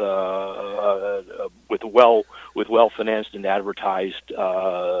with well financed and advertised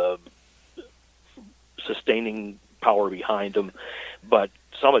sustaining power behind them. But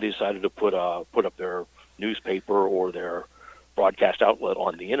somebody decided to put up their newspaper or their broadcast outlet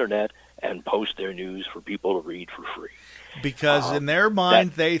on the internet and post their news for people to read for free. Because in their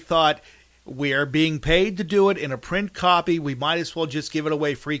mind, they thought, we are being paid to do it in a print copy. We might as well just give it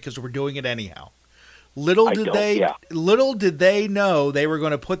away free because we're doing it anyhow. Little did they know they were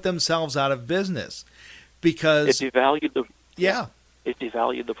going to put themselves out of business, because it devalued the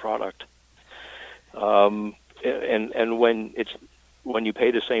product. And when you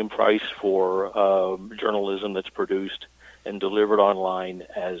pay the same price for journalism that's produced and delivered online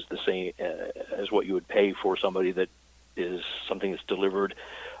as the same as what you would pay for somebody that is something that's delivered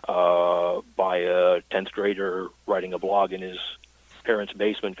by a 10th grader writing a blog in his parents'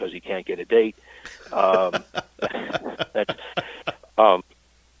 basement because he can't get a date.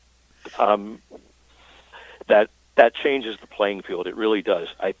 that changes the playing field. It really does.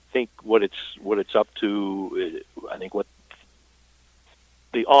 I think what it's up to. I think what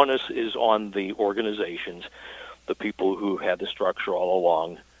the onus is on the organizations, the people who had the structure all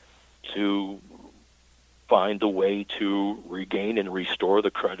along, to find a way to regain and restore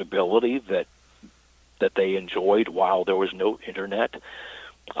the credibility that they enjoyed while there was no internet.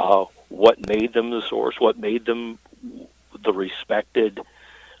 What made them the source? What made them the respected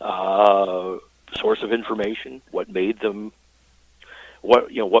source of information? What made them?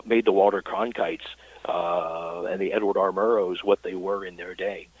 What made the Walter Cronkites and the Edward R. Murrows what they were in their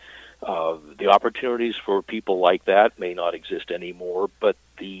day? The opportunities for people like that may not exist anymore, but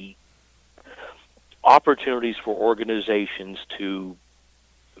the opportunities for organizations to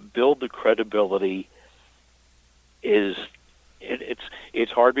build the credibility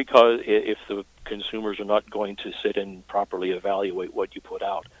it's hard, because if the consumers are not going to sit and properly evaluate what you put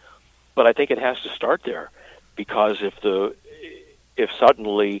out. But I think it has to start there, because if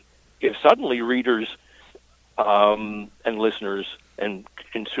suddenly readers and listeners and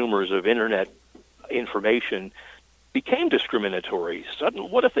consumers of internet information became discriminatory,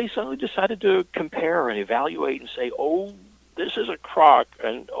 what if they suddenly decided to compare and evaluate and say, oh, this is a crock,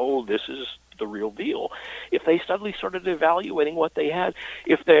 and oh, this is the real deal? If they suddenly started evaluating what they had,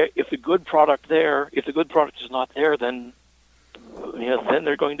 if the good product is not there, then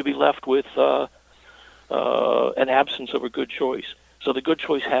they're going to be left with an absence of a good choice. So the good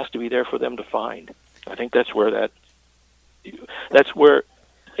choice has to be there for them to find. I think that's where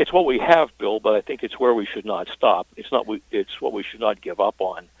it's what we have, Bill, but I think it's where we should not stop. It's what we should not give up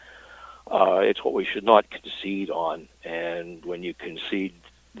on. It's what we should not concede on. And when you concede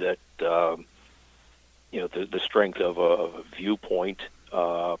that, the strength of a viewpoint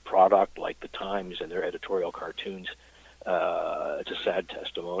product like the Times and their editorial cartoons, it's a sad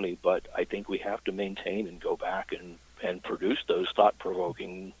testimony. But I think we have to maintain and go back and produce those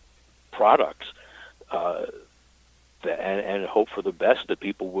thought-provoking products, and hope for the best, that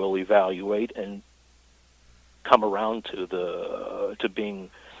people will evaluate and come around to being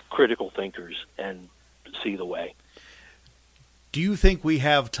critical thinkers and see the way. Do you think we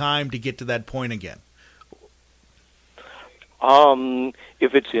have time to get to that point again?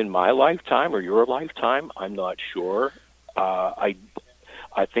 If it's in my lifetime or your lifetime, I'm not sure. I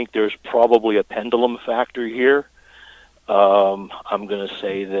think there's probably a pendulum factor here. I'm going to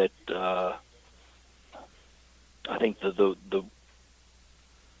say that I think the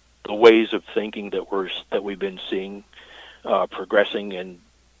ways of thinking that we've been seeing progressing and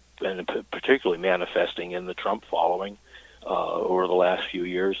particularly manifesting in the Trump following over the last few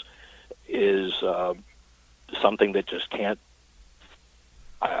years is something that just can't.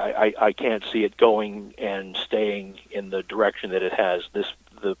 I can't see it going and staying in the direction that it has. The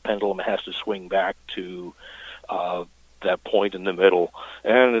pendulum has to swing back to that point in the middle,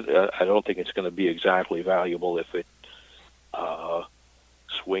 and I don't think it's going to be exactly valuable if it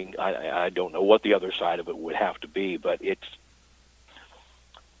swing. I don't know what the other side of it would have to be, but it's.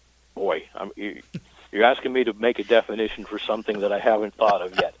 Boy, you're asking me to make a definition for something that I haven't thought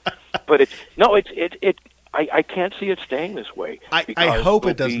of yet. But I can't see it staying this way. I hope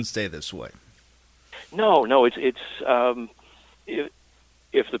it doesn't stay this way. No, it's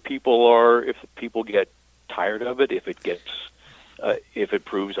if the people get tired of it, if it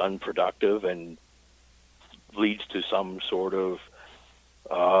proves unproductive and leads to some sort of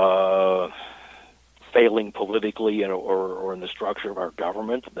failing politically or in the structure of our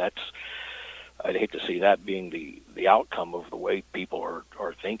government, I'd hate to see that being the outcome of the way people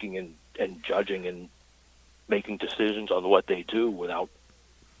are thinking and judging and making decisions on what they do without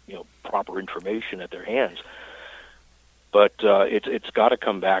proper information at their hands. But it's got to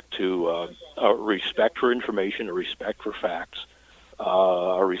come back to a respect for information, a respect for facts,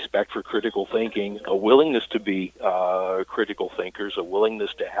 a respect for critical thinking, a willingness to be critical thinkers, a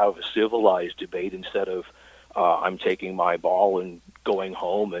willingness to have a civilized debate instead of I'm taking my ball and going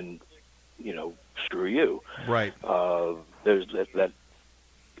home and screw you. Right. There's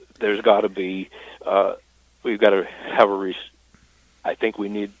got to be. We've got to have I think we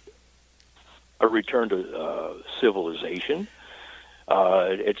need a return to civilization.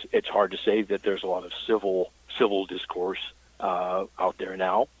 It's hard to say that there's a lot of civil discourse out there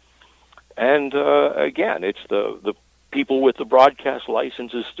now, and again, it's the people with the broadcast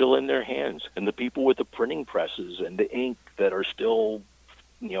licenses still in their hands, and the people with the printing presses and the ink that are still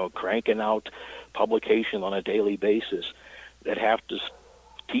cranking out publication on a daily basis, that have to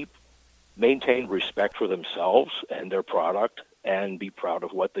maintain respect for themselves and their product and be proud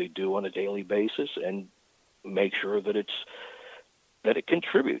of what they do on a daily basis and make sure that it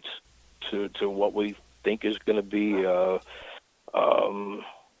contributes to what we think is going to be a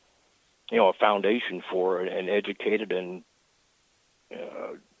foundation for an educated and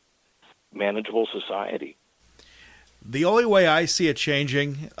manageable society. The only way I see it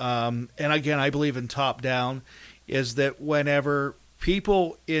changing, and again, I believe in top-down, is that whenever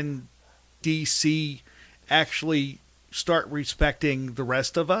people in D.C. actually start respecting the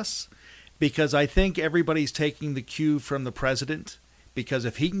rest of us, because I think everybody's taking the cue from the president, because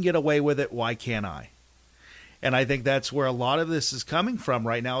if he can get away with it, why can't I? And I think that's where a lot of this is coming from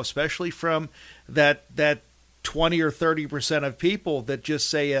right now, especially from that 20 or 30% of people that just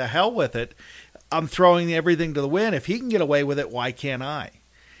say, hell with it, I'm throwing everything to the wind. If he can get away with it, why can't I?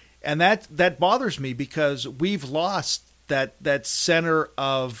 And that bothers me, because we've lost that center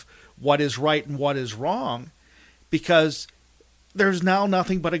of what is right and what is wrong, because there's now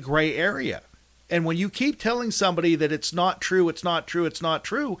nothing but a gray area. And when you keep telling somebody that it's not true, it's not true, it's not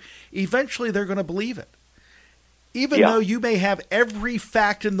true, eventually they're going to believe it. Even though you may have every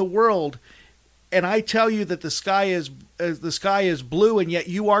fact in the world, and I tell you that the sky is blue, and yet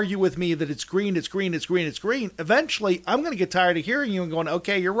you argue with me that it's green, it's green, it's green, it's green, eventually I'm going to get tired of hearing you and going,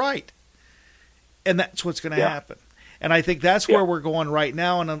 okay, you're right. And that's what's going to happen. And I think that's where we're going right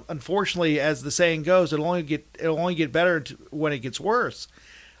now. And unfortunately, as the saying goes, it'll only get better when it gets worse.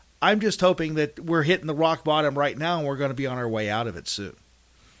 I'm just hoping that we're hitting the rock bottom right now, and we're going to be on our way out of it soon.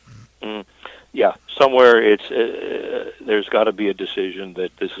 Yeah, somewhere there's got to be a decision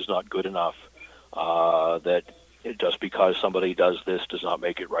that this is not good enough. That just because somebody does this does not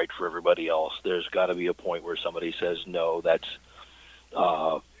make it right for everybody else. There's got to be a point where somebody says, no, that's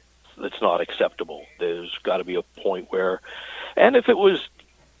not acceptable. There's got to be a point where, and if it was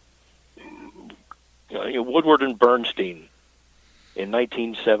Woodward and Bernstein in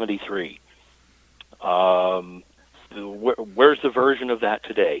 1973, where's the version of that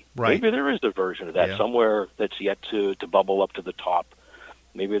today? Right. Maybe there is a version of that somewhere that's yet to bubble up to the top.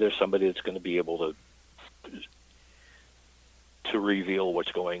 Maybe there's somebody that's going to be able to reveal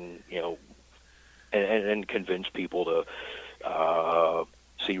what's going, and convince people to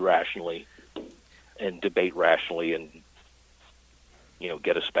see rationally and debate rationally, and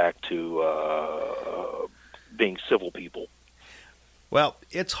get us back to being civil people. Well,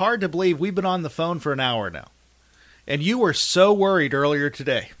 it's hard to believe we've been on the phone for an hour now, and you were so worried earlier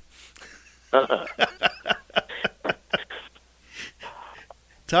today.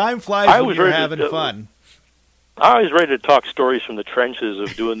 Time flies when you're having fun. I was ready to talk stories from the trenches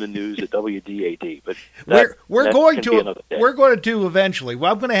of doing the news at WDAD, but we're going to eventually.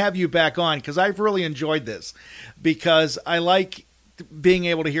 Well, I'm going to have you back on, because I've really enjoyed this, because I like being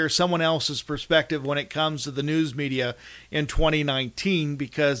able to hear someone else's perspective when it comes to the news media in 2019,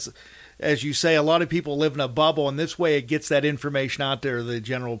 because, as you say, a lot of people live in a bubble, and this way it gets that information out there to the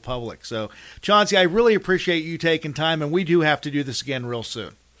general public. So, Chauncey, I really appreciate you taking time, and we do have to do this again real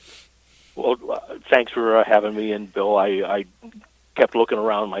soon. Well, thanks for having me. And, Bill, I kept looking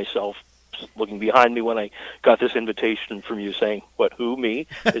around myself, looking behind me when I got this invitation from you saying, what, who, me?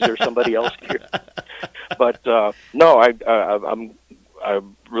 Is there somebody else here? But, no, I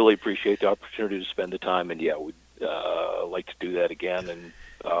really appreciate the opportunity to spend the time. And, yeah, we'd like to do that again, and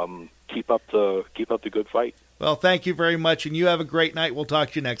keep up the good fight. Well, thank you very much, and you have a great night. We'll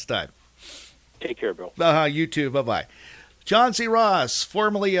talk to you next time. Take care, Bill. You too. Bye-bye. Chauncey Ross,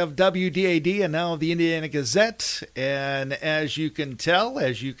 formerly of WDAD and now of the Indiana Gazette. And as you can tell,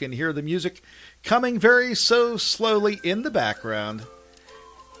 as you can hear the music coming very so slowly in the background,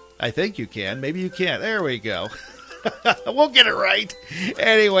 I think you can. Maybe you can't. There we go. We'll get it right.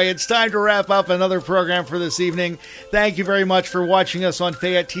 Anyway, it's time to wrap up another program for this evening. Thank you very much for watching us on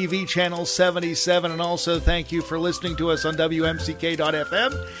Fayette TV Channel 77, and also thank you for listening to us on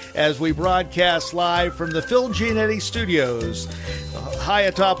WMCK.FM as we broadcast live from the Phil Giannetti Studios, high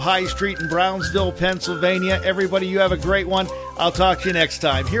atop High Street in Brownsville, Pennsylvania. Everybody, you have a great one. I'll talk to you next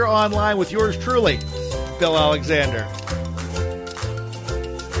time here online with yours truly, Bill Alexander.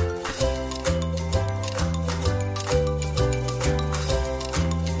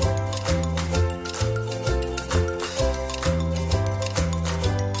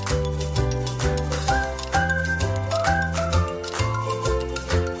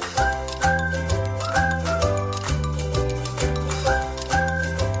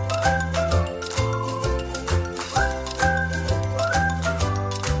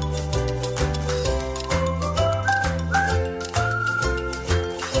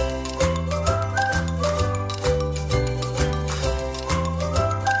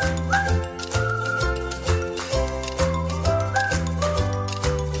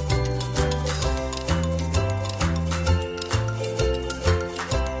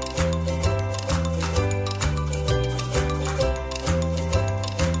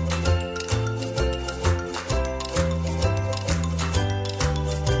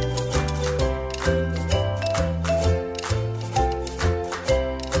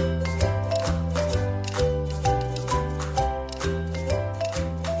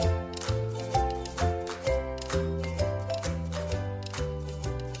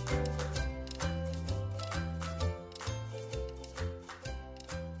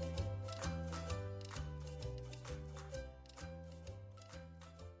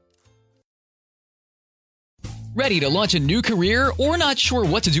 Ready to launch a new career or not sure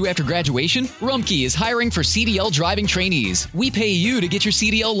what to do after graduation? Rumpke is hiring for CDL driving trainees. We pay you to get your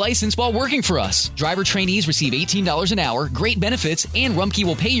CDL license while working for us. Driver trainees receive $18 an hour, great benefits, and Rumpke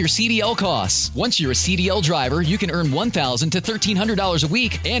will pay your CDL costs. Once you're a CDL driver, you can earn $1,000 to $1,300 a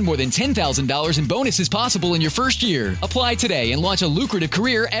week and more than $10,000 in bonuses possible in your first year. Apply today and launch a lucrative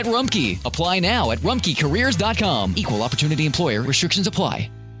career at Rumpke. Apply now at rumpkecareers.com. Equal opportunity employer. Restrictions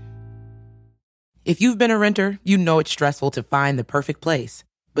apply. If you've been a renter, you know it's stressful to find the perfect place.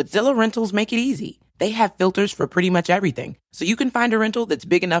 But Zillow Rentals make it easy. They have filters for pretty much everything, so you can find a rental that's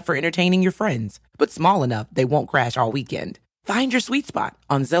big enough for entertaining your friends, but small enough they won't crash all weekend. Find your sweet spot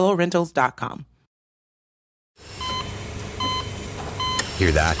on ZillowRentals.com.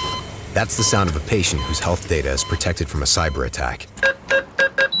 Hear that? That's the sound of a patient whose health data is protected from a cyber attack.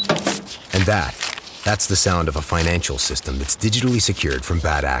 And that's the sound of a financial system that's digitally secured from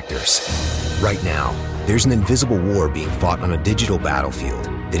bad actors. Right now, there's an invisible war being fought on a digital battlefield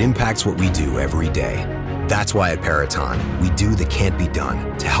that impacts what we do every day. That's why at Peraton, we do the can't be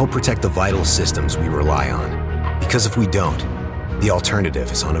done to help protect the vital systems we rely on. Because if we don't, the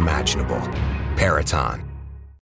alternative is unimaginable. Peraton.